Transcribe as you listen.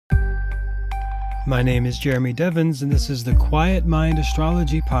My name is Jeremy Devins, and this is the Quiet Mind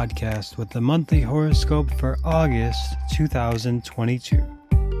Astrology Podcast with the monthly horoscope for August 2022.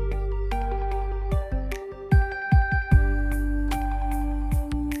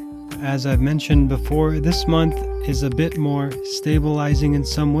 As I've mentioned before, this month is a bit more stabilizing in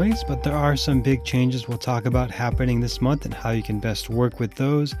some ways, but there are some big changes we'll talk about happening this month and how you can best work with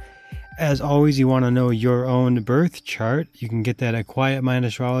those. As always, you want to know your own birth chart. You can get that at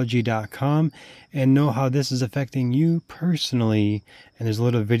quietmindastrology.com and know how this is affecting you personally. And there's a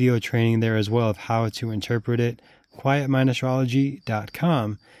little video training there as well of how to interpret it.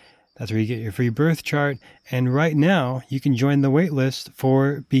 quietmindastrology.com. That's where you get your free birth chart. And right now, you can join the waitlist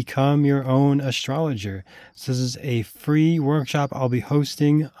for Become Your Own Astrologer. So this is a free workshop I'll be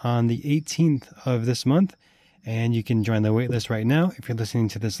hosting on the 18th of this month. And you can join the waitlist right now. If you're listening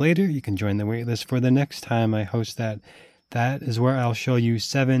to this later, you can join the waitlist for the next time I host that. That is where I'll show you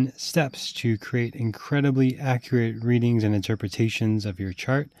 7 steps to create incredibly accurate readings and interpretations of your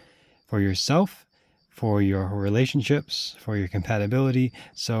chart for yourself, for your relationships, for your compatibility.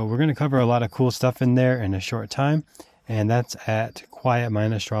 So we're going to cover a lot of cool stuff in there in a short time. And that's at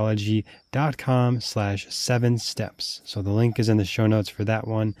quietmindastrology.com/7 steps. So the link is in the show notes for that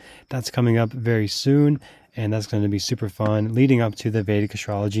one. That's coming up very soon. And that's going to be super fun, leading up to the Vedic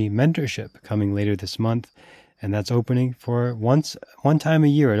Astrology Mentorship coming later this month. And that's opening for one time a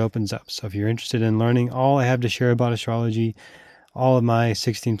year. It opens up. So if you're interested in learning all I have to share about astrology, all of my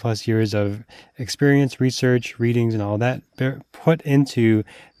 16 plus years of experience, research, readings, and all that put into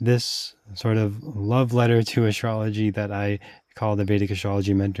this sort of love letter to astrology that I call the Vedic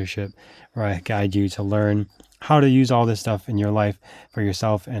Astrology Mentorship, where I guide you to learn how to use all this stuff in your life for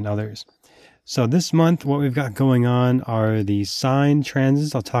yourself and others. So this month, what we've got going on are the sign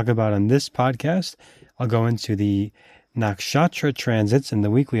transits I'll talk about on this podcast. I'll go into the Nakshatra transits in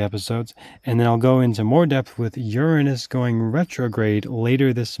the weekly episodes, and then I'll go into more depth with Uranus going retrograde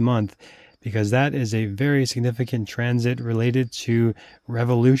later this month, because that is a very significant transit related to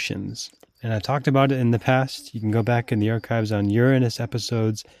revolutions. And I've talked about it in the past. You can go back in the archives on Uranus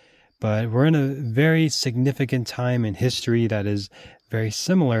episodes, but we're in a very significant time in history that is very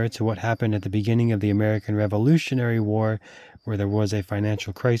similar to what happened at the beginning of the American Revolutionary War, where there was a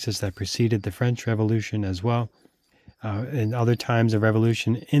financial crisis that preceded the French Revolution as well, and other times of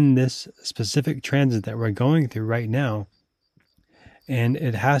revolution in this specific transit that we're going through right now. And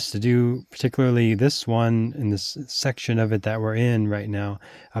it has to do, particularly this one, in this section of it that we're in right now,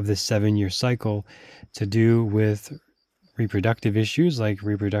 of this 7-year cycle, to do with reproductive issues like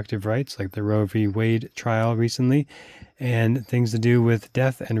reproductive rights, like the Roe v. Wade trial recently, and things to do with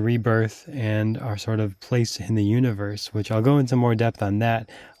death and rebirth and our sort of place in the universe, which I'll go into more depth on that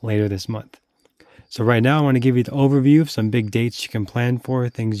later this month. So right now I want to give you the overview of some big dates you can plan for,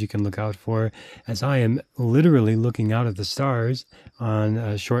 things you can look out for, as I am literally looking out at the stars on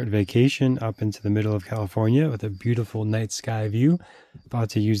a short vacation up into the middle of California with a beautiful night sky view. About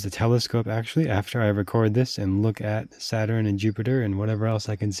to use the telescope actually after I record this and look at Saturn and Jupiter and whatever else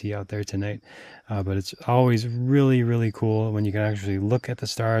I can see out there tonight. But it's always really, really cool when you can actually look at the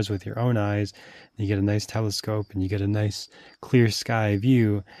stars with your own eyes. You get a nice telescope and you get a nice clear sky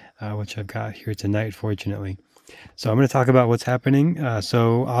view, which I've got here tonight, fortunately. So I'm going to talk about what's happening.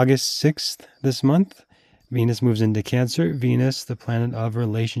 So August 6th this month, Venus moves into Cancer. Venus, the planet of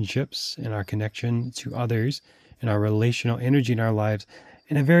relationships and our connection to others and our relational energy in our lives,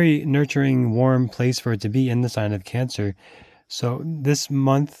 in a very nurturing, warm place for it to be in the sign of Cancer. So this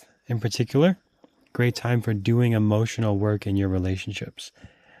month in particular, great time for doing emotional work in your relationships.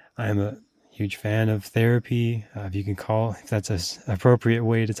 I'm a huge fan of therapy, if you can call, if that's an appropriate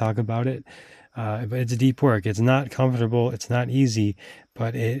way to talk about it. But it's deep work. It's not comfortable. It's not easy,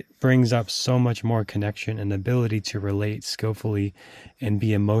 but it brings up so much more connection and ability to relate skillfully and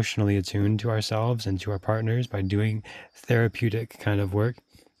be emotionally attuned to ourselves and to our partners by doing therapeutic kind of work.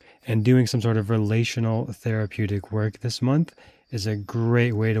 And doing some sort of relational therapeutic work this month is a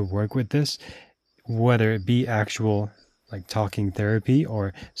great way to work with this, whether it be actual like talking therapy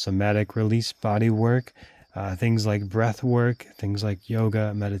or somatic release body work. Things like breath work, things like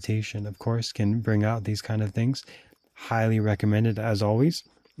yoga, meditation, of course, can bring out these kind of things. Highly recommended as always.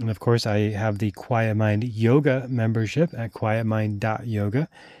 And of course, I have the Quiet Mind Yoga membership at quietmind.yoga.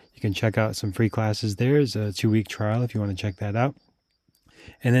 You can check out some free classes there. It's a 2-week trial if you want to check that out.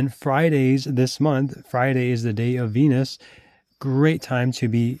 And then Fridays this month, Friday is the day of Venus. Great time to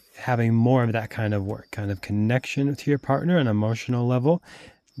be having more of that kind of work, kind of connection to your partner on an emotional level.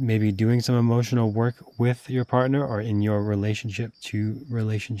 Maybe doing some emotional work with your partner or in your relationship to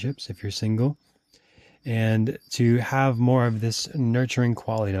relationships if you're single. and to have more of this nurturing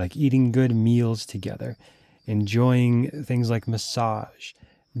quality, like eating good meals together, enjoying things like massage,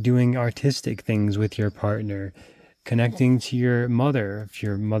 doing artistic things with your partner, connecting to your mother, if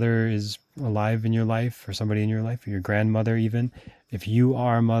your mother is alive in your life, or somebody in your life, or your grandmother even, if you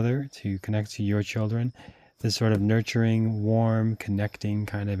are a mother, to connect to your children. This sort of nurturing, warm, connecting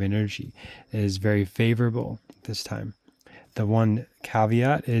kind of energy is very favorable this time. The one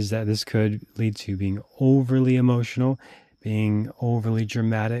caveat is that this could lead to being overly emotional, being overly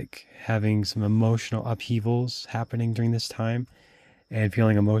dramatic, having some emotional upheavals happening during this time, and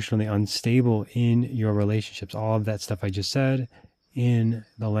feeling emotionally unstable in your relationships. All of that stuff I just said in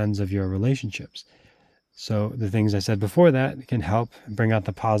the lens of your relationships. So the things I said before that can help bring out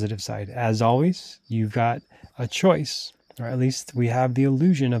the positive side. As always, you've got a choice, or at least we have the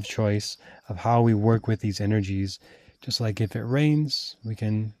illusion of choice of how we work with these energies. Just like if it rains, we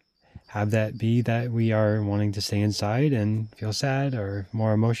can have that be that we are wanting to stay inside and feel sad or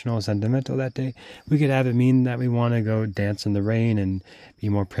more emotional and sentimental that day. We could have it mean that we want to go dance in the rain and be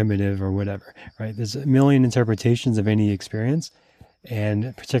more primitive or whatever, right? There's a million interpretations of any experience.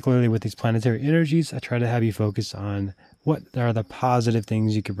 And particularly with these planetary energies, I try to have you focus on what are the positive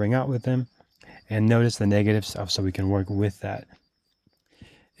things you could bring out with them, and notice the negative stuff so we can work with that.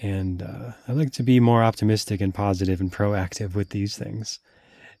 And I like to be more optimistic and positive and proactive with these things.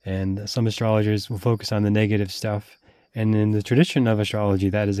 And some astrologers will focus on the negative stuff. And in the tradition of astrology,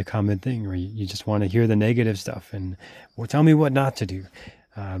 that is a common thing where you just want to hear the negative stuff and, well, tell me what not to do.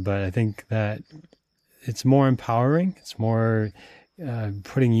 But I think that it's more empowering. It's more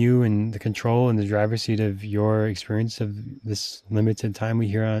putting you in the control and the driver's seat of your experience of this limited time we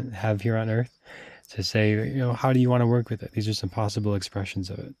have here on Earth, to say, how do you want to work with it? These are some possible expressions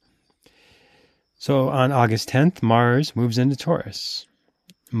of it. So on August 10th, Mars moves into Taurus.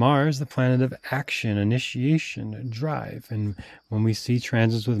 Mars, the planet of action, initiation, drive. And when we see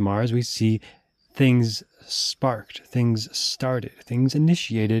transits with Mars, we see things sparked, things started, things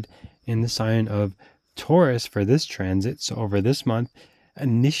initiated in the sign of Taurus for this transit. So over this month,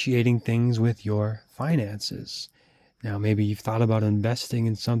 initiating things with your finances. Now, maybe you've thought about investing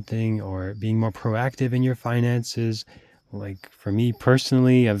in something or being more proactive in your finances. Like for me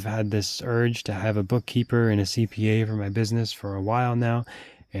personally, I've had this urge to have a bookkeeper and a CPA for my business for a while now,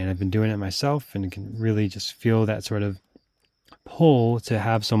 and I've been doing it myself, and can really just feel that sort of pull to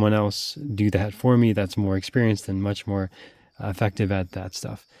have someone else do that for me that's more experienced and much more effective at that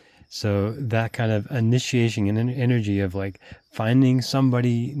stuff. So that kind of initiation and energy of like finding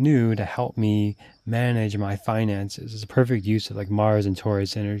somebody new to help me manage my finances is a perfect use of like Mars and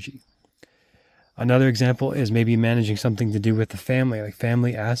Taurus energy. Another example is maybe managing something to do with the family, like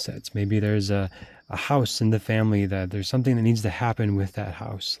family assets. Maybe there's a house in the family that there's something that needs to happen with that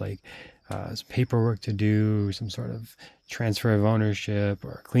house, like some paperwork to do, some sort of transfer of ownership,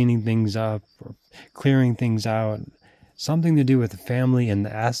 or cleaning things up, or clearing things out. Something to do with the family and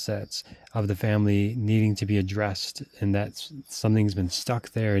the assets of the family needing to be addressed, and that something's been stuck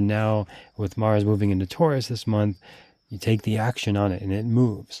there. And now with Mars moving into Taurus this month, you take the action on it and it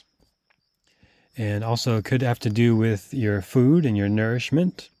moves. And also it could have to do with your food and your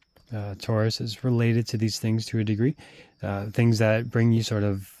nourishment. Taurus is related to these things to a degree. Things that bring you sort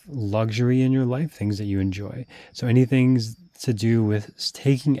of luxury in your life, things that you enjoy. So anything to do with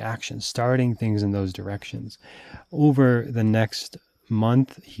taking action, starting things in those directions. Over the next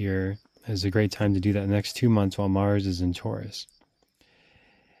month here is a great time to do that. The next 2 months while Mars is in Taurus.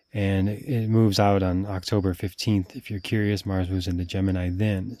 And it moves out on October 15th. If you're curious, Mars moves into Gemini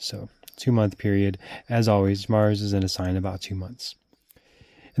then. So 2-month period. As always, Mars is in a sign about 2 months.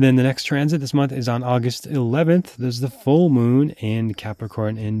 And then the next transit this month is on August 11th. There's the full moon in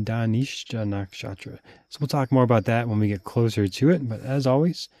Capricorn in Dhanishtha Nakshatra. So we'll talk more about that when we get closer to it. But as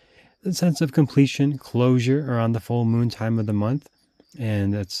always, the sense of completion, closure around the full moon time of the month.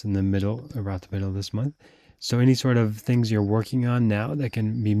 And that's in the middle, about the middle of this month. So any sort of things you're working on now that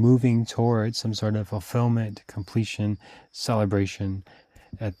can be moving towards some sort of fulfillment, completion, celebration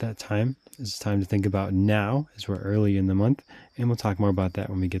at that time. It's time to think about now, as we're early in the month, and we'll talk more about that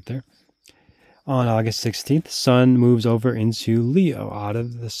when we get there. On August 16th, Sun moves over into Leo, out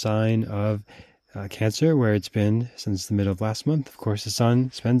of the sign of Cancer, where it's been since the middle of last month. Of course, the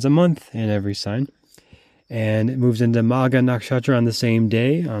Sun spends a month in every sign, and it moves into Magha Nakshatra on the same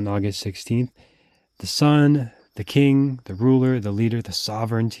day, on August 16th. The Sun, the king, the ruler, the leader, the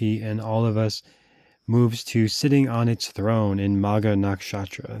sovereignty, and all of us moves to sitting on its throne in Magha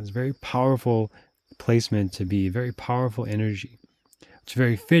Nakshatra. It's a very powerful placement to be, very powerful energy. It's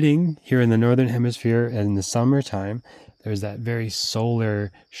very fitting here in the Northern Hemisphere and in the summertime. There's that very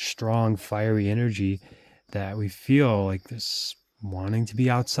solar, strong, fiery energy that we feel like this wanting to be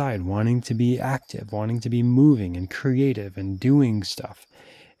outside, wanting to be active, wanting to be moving and creative and doing stuff.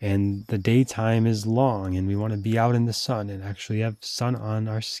 And the daytime is long and we want to be out in the sun and actually have sun on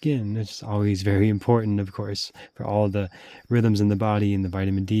our skin. It's always very important, of course, for all the rhythms in the body and the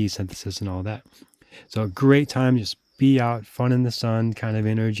vitamin D synthesis and all that. So a great time, just be out, fun in the sun kind of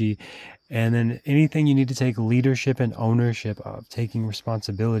energy. And then anything you need to take leadership and ownership of, taking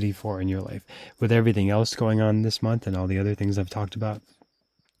responsibility for in your life, with everything else going on this month and all the other things I've talked about.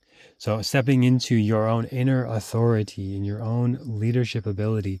 So stepping into your own inner authority and your own leadership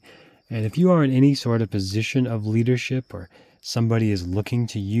ability. And if you are in any sort of position of leadership, or somebody is looking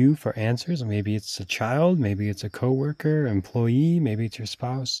to you for answers, maybe it's a child, maybe it's a coworker, employee, maybe it's your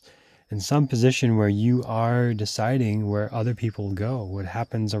spouse, in some position where you are deciding where other people go, what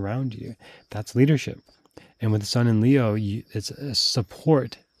happens around you, that's leadership. And with the sun in Leo, it's a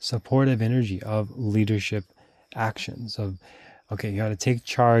supportive energy of leadership actions, of, okay, you got to take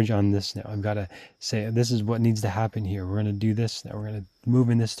charge on this now. I've got to say, this is what needs to happen here. We're going to do this now. We're going to move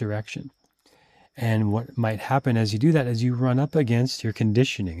in this direction. And what might happen as you do that is you run up against your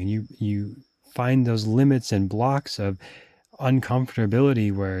conditioning, and you find those limits and blocks of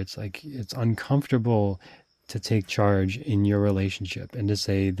uncomfortability, where it's like it's uncomfortable to take charge in your relationship and to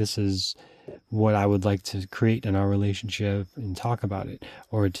say, this is what I would like to create in our relationship, and talk about it,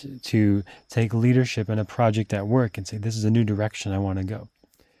 or to take leadership in a project at work and say, this is a new direction I want to go.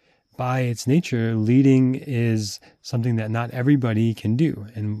 By its nature, leading is something that not everybody can do,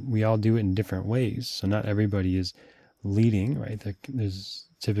 and we all do it in different ways. So not everybody is leading, right? There's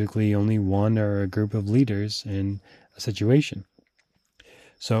typically only one or a group of leaders in a situation.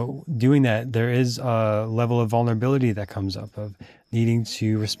 So doing that, there is a level of vulnerability that comes up, of needing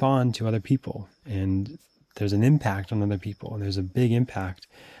to respond to other people, and there's an impact on other people, and there's a big impact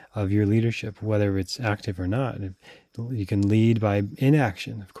of your leadership, whether it's active or not. You can lead by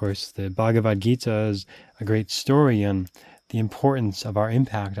inaction. Of course, the Bhagavad Gita is a great story on the importance of our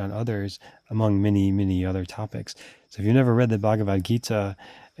impact on others, among many, many other topics. So if you've never read the Bhagavad Gita,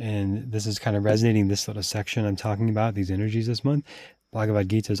 and this is kind of resonating, this little section I'm talking about, these energies this month, Bhagavad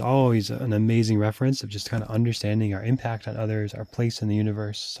Gita is always an amazing reference of just kind of understanding our impact on others, our place in the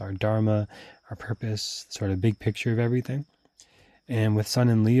universe, our dharma, our purpose, sort of big picture of everything. And with Sun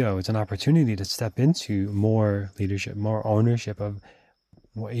in Leo, it's an opportunity to step into more leadership, more ownership of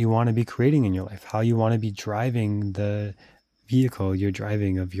what you want to be creating in your life, how you want to be driving the vehicle you're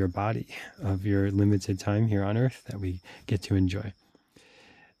driving of your body, of your limited time here on Earth that we get to enjoy.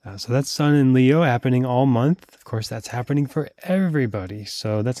 So that's Sun in Leo happening all month. Of course, that's happening for everybody.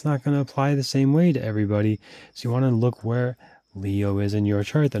 So that's not going to apply the same way to everybody. So you want to look where Leo is in your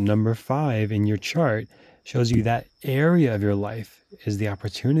chart. The number 5 in your chart shows you that area of your life is the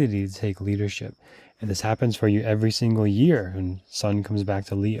opportunity to take leadership. And this happens for you every single year when Sun comes back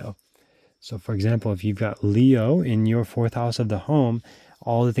to Leo. So for example, if you've got Leo in your 4th house of the home,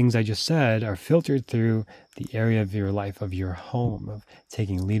 all the things I just said are filtered through the area of your life, of your home, of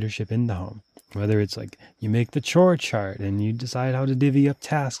taking leadership in the home. Whether it's like you make the chore chart and you decide how to divvy up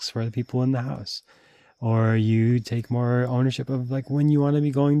tasks for the people in the house, or you take more ownership of like when you want to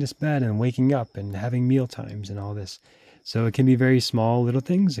be going to bed and waking up and having meal times and all this. So it can be very small little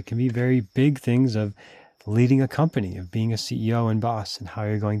things. It can be very big things of leading a company, of being a CEO and boss, and how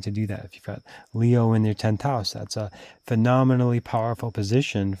you're going to do that. If you've got Leo in your 10th house, that's a phenomenally powerful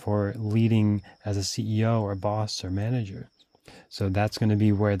position for leading as a CEO or boss or manager. So that's going to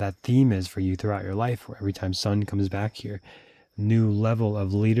be where that theme is for you throughout your life, where every time Sun comes back here, new level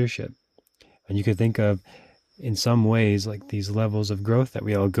of leadership. And you could think of, in some ways, like these levels of growth that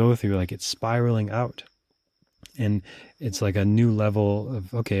we all go through, like it's spiraling out. And it's like a new level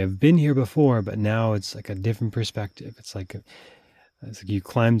of, okay, I've been here before, but now it's like a different perspective. It's like you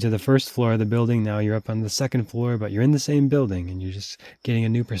climb to the first floor of the building, now you're up on the 2nd floor, but you're in the same building and you're just getting a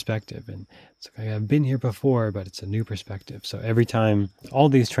new perspective. And it's like, I've been here before, but it's a new perspective. So every time all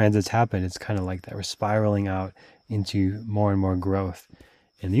these transits happen, it's kind of like that. We're spiraling out into more and more growth.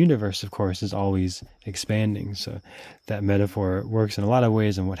 And the universe, of course, is always expanding. So that metaphor works in a lot of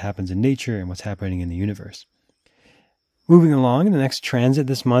ways in what happens in nature and what's happening in the universe. Moving along, the next transit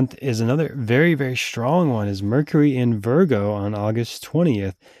this month is another very, very strong one, is Mercury in Virgo on August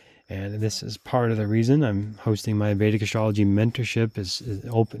 20th. And this is part of the reason I'm hosting my Vedic Astrology mentorship. Is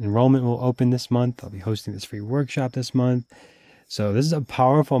open enrollment will open this month. I'll be hosting this free workshop this month. So this is a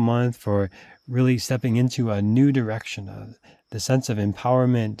powerful month for really stepping into a new direction, the sense of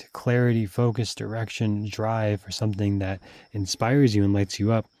empowerment, clarity, focus, direction, drive for something that inspires you and lights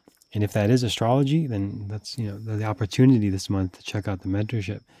you up. And if that is astrology, then that's, the opportunity this month to check out the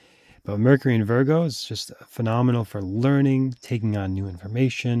mentorship. But Mercury in Virgo is just phenomenal for learning, taking on new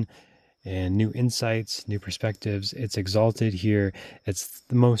information and new insights, new perspectives. It's exalted here. It's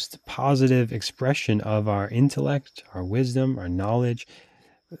the most positive expression of our intellect, our wisdom, our knowledge.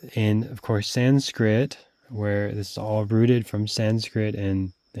 In, of course, Sanskrit, where this is all rooted from Sanskrit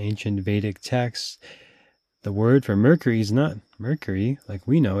and the ancient Vedic texts. The word for Mercury is not Mercury like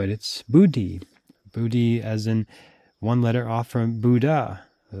we know it. It's Buddhi. Buddhi as in one letter off from Buddha,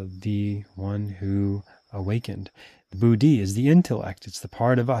 the one who awakened. The Buddhi is the intellect. It's the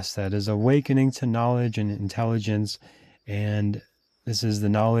part of us that is awakening to knowledge and intelligence. And this is the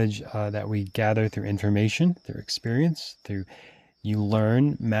knowledge that we gather through information, through experience, through you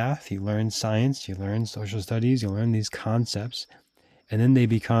learn math, you learn science, you learn social studies, you learn these concepts, and then they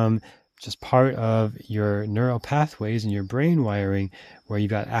become just part of your neural pathways and your brain wiring where you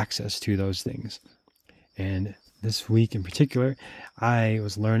got access to those things. And this week in particular, I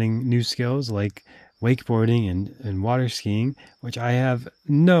was learning new skills like wakeboarding and water skiing, which I have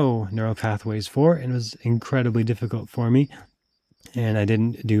no neural pathways for, and it was incredibly difficult for me. And I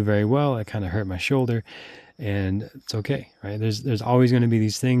didn't do very well. I kind of hurt my shoulder, and it's okay, right? There's always going to be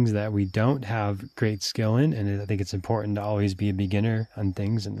these things that we don't have great skill in, and I think it's important to always be a beginner on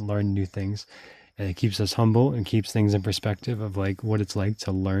things and learn new things. And it keeps us humble and keeps things in perspective of like what it's like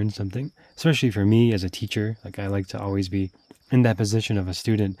to learn something, especially for me as a teacher. Like I like to always be in that position of a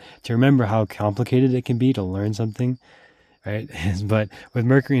student to remember how complicated it can be to learn something, right? But with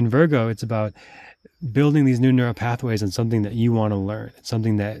Mercury in Virgo, it's about building these new neural pathways on something that you want to learn. It's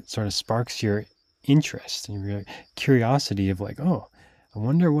something that sort of sparks your interest and your curiosity of like, oh, I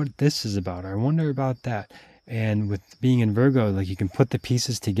wonder what this is about, or I wonder about that. And with being in Virgo, like you can put the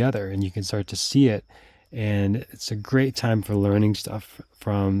pieces together and you can start to see it. And it's a great time for learning stuff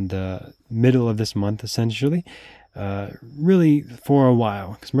from the middle of this month, essentially, really for a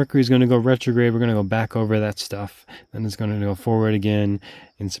while, because Mercury is going to go retrograde. We're going to go back over that stuff. Then it's going to go forward again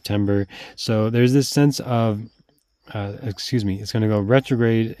in September. So there's this sense of, it's going to go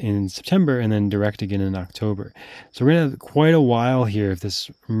retrograde in September and then direct again in October. So we're going to have quite a while here of this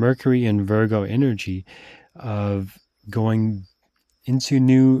Mercury and Virgo energy of going into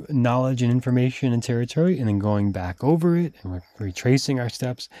new knowledge and information and territory and then going back over it and retracing our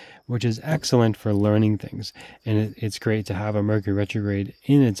steps, which is excellent for learning things. And it's great to have a Mercury retrograde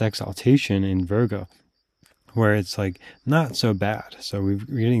in its exaltation in Virgo, where it's like not so bad. So we're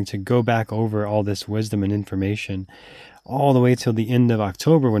getting to go back over all this wisdom and information all the way till the end of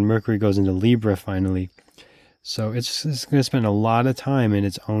October when Mercury goes into Libra finally. So it's going to spend a lot of time in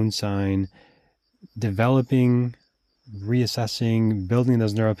its own sign, developing, reassessing, building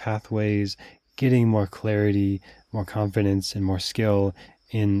those neural pathways, getting more clarity, more confidence, and more skill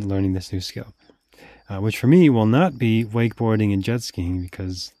in learning this new skill. Which for me will not be wakeboarding and jet skiing,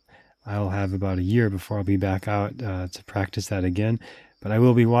 because I'll have about a year before I'll be back out to practice that again. But I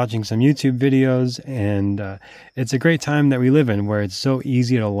will be watching some YouTube videos, and it's a great time that we live in where it's so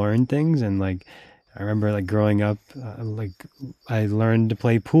easy to learn things. And like, I remember like growing up, like I learned to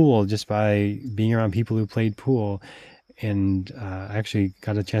play pool just by being around people who played pool. And I actually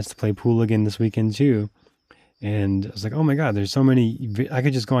got a chance to play pool again this weekend too. And I was like, oh my God, there's so many, I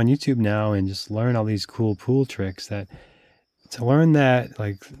could just go on YouTube now and just learn all these cool pool tricks. That to learn that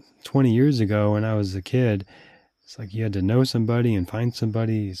like 20 years ago when I was a kid, it's like you had to know somebody and find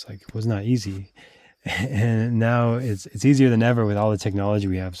somebody. It's like, it was not easy. And now it's easier than ever with all the technology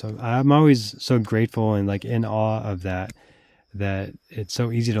we have. So I'm always so grateful and like in awe of that it's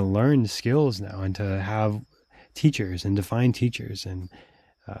so easy to learn skills now and to have teachers and to find teachers. And,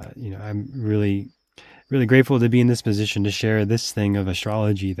 I'm really, really grateful to be in this position to share this thing of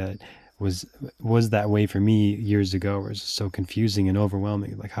astrology that was that way for me years ago, where it's so confusing and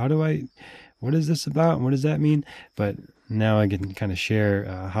overwhelming. Like, what is this about? What does that mean? But now I can kind of share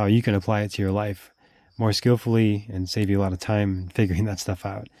how you can apply it to your life more skillfully and save you a lot of time figuring that stuff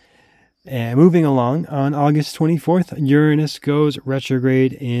out. And moving along, on August 24th, Uranus goes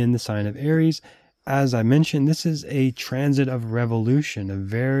retrograde in the sign of Aries. As I mentioned, this is a transit of revolution, a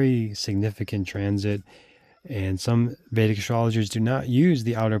very significant transit. And some Vedic astrologers do not use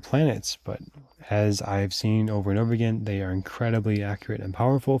the outer planets, but as I've seen over and over again, they are incredibly accurate and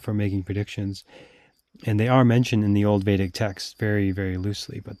powerful for making predictions. And they are mentioned in the old Vedic texts very, very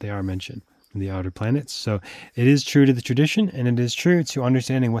loosely, but they are mentioned in the outer planets. So it is true to the tradition, and it is true to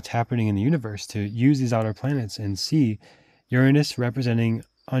understanding what's happening in the universe to use these outer planets and see Uranus representing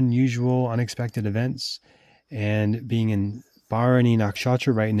unusual, unexpected events, and being in Bharani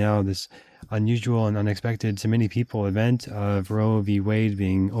Nakshatra right now, this unusual and unexpected to many people event of Roe v. Wade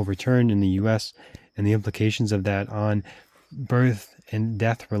being overturned in the U.S. and the implications of that on birth and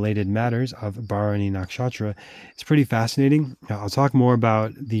death-related matters of Bharani Nakshatra. It's pretty fascinating. I'll talk more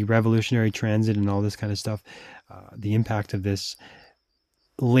about the revolutionary transit and all this kind of stuff, the impact of this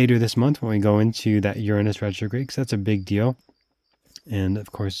later this month when we go into that Uranus retrograde, because that's a big deal. And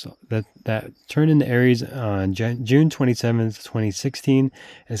of course, that turned into Aries on June 27th, 2016. And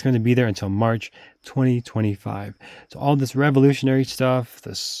it's going to be there until March 2025. So all this revolutionary stuff,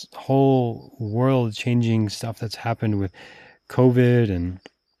 this whole world-changing stuff that's happened with COVID and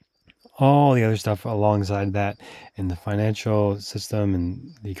all the other stuff alongside that, and the financial system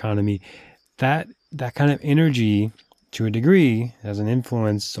and the economy, that kind of energy, to a degree, has an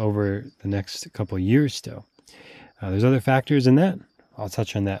influence over the next couple of years still. There's other factors in that. I'll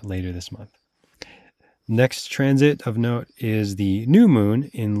touch on that later this month. Next transit of note is the new moon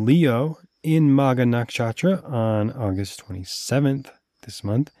in Leo in Magha Nakshatra on August 27th this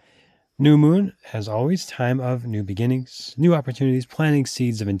month. New moon, as always, time of new beginnings, new opportunities, planting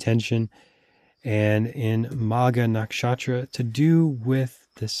seeds of intention. And in Magha Nakshatra, to do with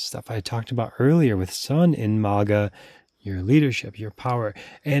this stuff I talked about earlier with Sun in Magha, your leadership, your power,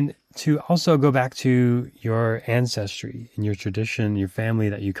 and to also go back to your ancestry and your tradition, your family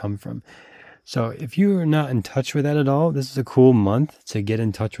that you come from. So if you're not in touch with that at all, this is a cool month to get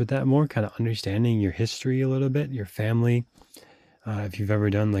in touch with that more, kind of understanding your history a little bit, your family. If you've ever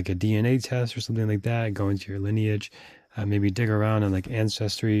done like a DNA test or something like that, go into your lineage, maybe dig around on like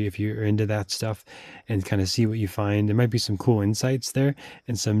Ancestry if you're into that stuff, and kind of see what you find. There might be some cool insights there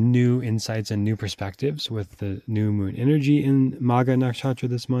and some new insights and new perspectives with the new moon energy in Magha Nakshatra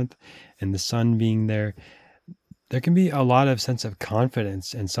this month and the sun being there. There can be a lot of sense of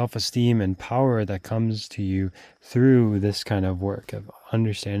confidence and self-esteem and power that comes to you through this kind of work of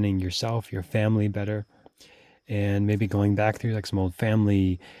understanding yourself, your family better, and maybe going back through like some old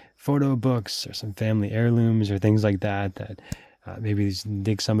family photo books or some family heirlooms or things like that, maybe just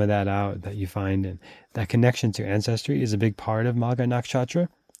dig some of that out that you find. And that connection to ancestry is a big part of Magha Nakshatra,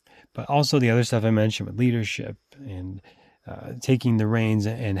 but also the other stuff I mentioned with leadership and taking the reins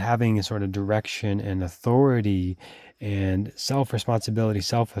and having a sort of direction and authority and self-responsibility,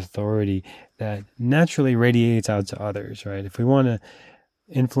 self-authority that naturally radiates out to others, right? If we want to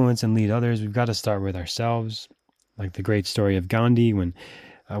influence and lead others, we've got to start with ourselves. Like the great story of Gandhi, when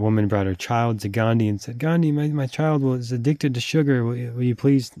a woman brought her child to Gandhi and said, "Gandhi, my child was addicted to sugar. Will you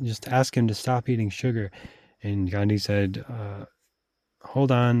please just ask him to stop eating sugar?" And Gandhi said,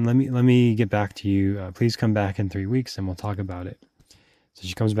 "Hold on, let me get back to you. Please come back in 3 weeks and we'll talk about it." So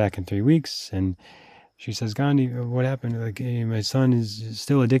she comes back in 3 weeks and she says, "Gandhi, what happened? Like, hey, my son is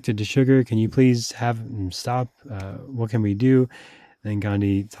still addicted to sugar. Can you please have him stop? What can we do?" Then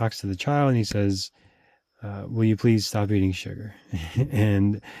Gandhi talks to the child and he says, "Will you please stop eating sugar?"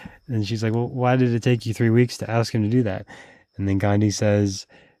 and she's like, "Well, why did it take you 3 weeks to ask him to do that?" And then Gandhi says,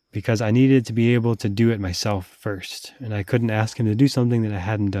 "Because I needed to be able to do it myself first, and I couldn't ask him to do something that I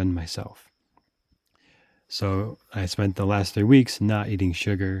hadn't done myself. So I spent the last 3 weeks not eating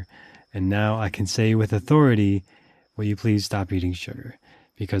sugar, and now I can say with authority, will you please stop eating sugar?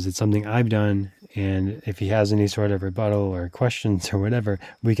 Because it's something I've done, and if he has any sort of rebuttal or questions or whatever,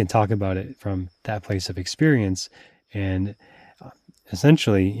 we can talk about it from that place of experience." And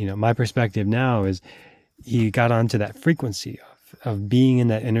essentially, my perspective now is he got onto that frequency of being in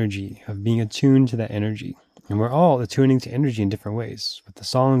that energy, of being attuned to that energy. And we're all attuning to energy in different ways. With the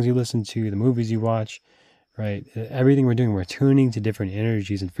songs you listen to, the movies you watch, right? Everything we're doing, we're tuning to different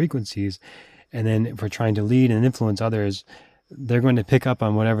energies and frequencies. And then if we're trying to lead and influence others, they're going to pick up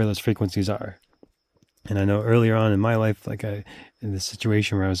on whatever those frequencies are. And I know earlier on in my life, in this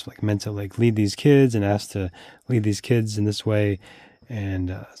situation where I was meant to lead these kids and asked to lead these kids in this way,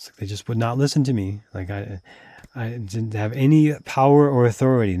 and they just would not listen to me. I didn't have any power or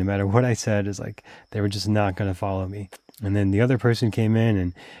authority. No matter what I said, they were just not going to follow me. And then the other person came in,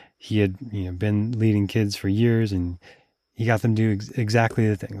 and he had been leading kids for years, and he got them to do exactly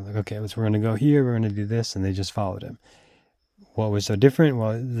the thing. Okay, we're going to go here, we're going to do this, and they just followed him. What was so different?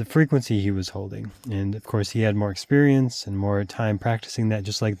 Well, the frequency he was holding. And of course, he had more experience and more time practicing that,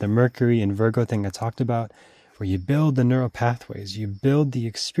 just like the Mercury and Virgo thing I talked about, where you build the neural pathways, you build the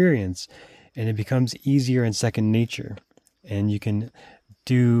experience, and it becomes easier and second nature. And you can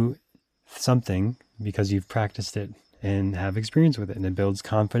do something because you've practiced it and have experience with it. And it builds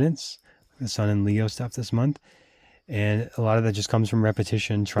confidence. The Sun and Leo stuff this month. And a lot of that just comes from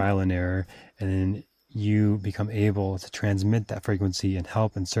repetition, trial and error. And then you become able to transmit that frequency and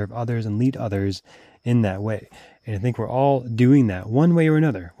help and serve others and lead others in that way. And I think we're all doing that one way or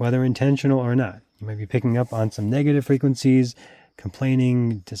another, whether intentional or not. You might be picking up on some negative frequencies,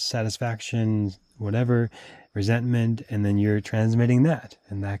 complaining, dissatisfaction, whatever, resentment, and then you're transmitting that,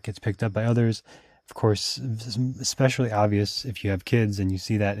 and that gets picked up by others. Of course, especially obvious if you have kids and you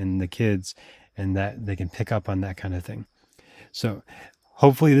see that in the kids, and that they can pick up on that kind of thing. So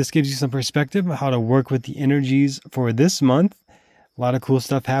hopefully this gives you some perspective on how to work with the energies for this month. A lot of cool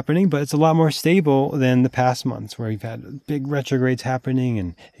stuff happening, but it's a lot more stable than the past months where you've had big retrogrades happening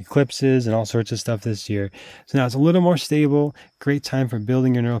and eclipses and all sorts of stuff this year. So now it's a little more stable. Great time for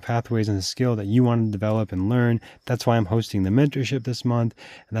building your neural pathways and the skill that you want to develop and learn. That's why I'm hosting the mentorship this month.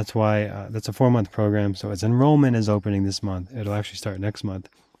 And that's why that's a 4-month program. So its enrollment is opening this month. It'll actually start next month.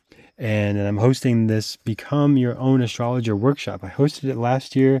 And I'm hosting this Become Your Own Astrologer workshop. I hosted it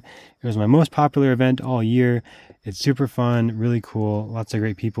last year. It was my most popular event all year. It's super fun, really cool. Lots of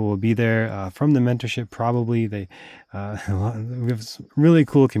great people will be there from the mentorship. Probably we have a really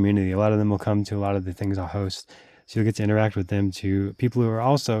cool community. A lot of them will come to a lot of the things I'll host. So you'll get to interact with them too. People who are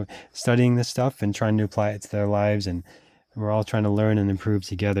also studying this stuff and trying to apply it to their lives. And we're all trying to learn and improve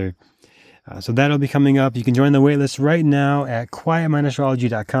together. So that'll be coming up. You can join the waitlist right now at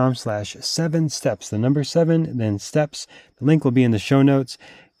quietmindastrology.com/7 steps. The number 7, then steps. The link will be in the show notes.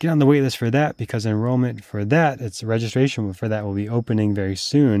 Get on the waitlist for that, because enrollment for that, it's registration for that will be opening very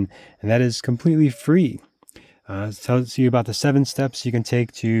soon. And that is completely free. It tells you about the 7 steps you can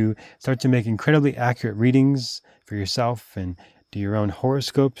take to start to make incredibly accurate readings for yourself and do your own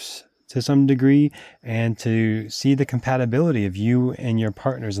horoscopes to some degree, and to see the compatibility of you and your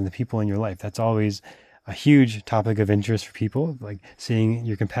partners and the people in your life. That's always a huge topic of interest for people, like seeing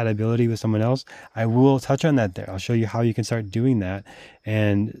your compatibility with someone else. I will touch on that there. I'll show you how you can start doing that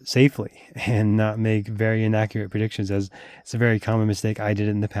and safely and not make very inaccurate predictions, as it's a very common mistake. I did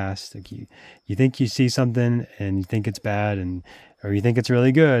it in the past. Like you think you see something and you think it's bad, or you think it's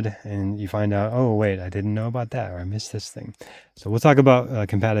really good, and you find out, oh, wait, I didn't know about that, or I missed this thing. So we'll talk about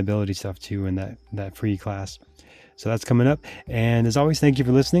compatibility stuff too in that free class. So that's coming up. And as always, thank you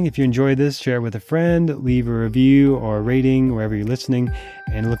for listening. If you enjoyed this, share it with a friend, leave a review or a rating wherever you're listening,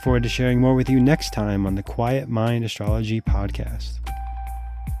 and look forward to sharing more with you next time on the Quiet Mind Astrology Podcast.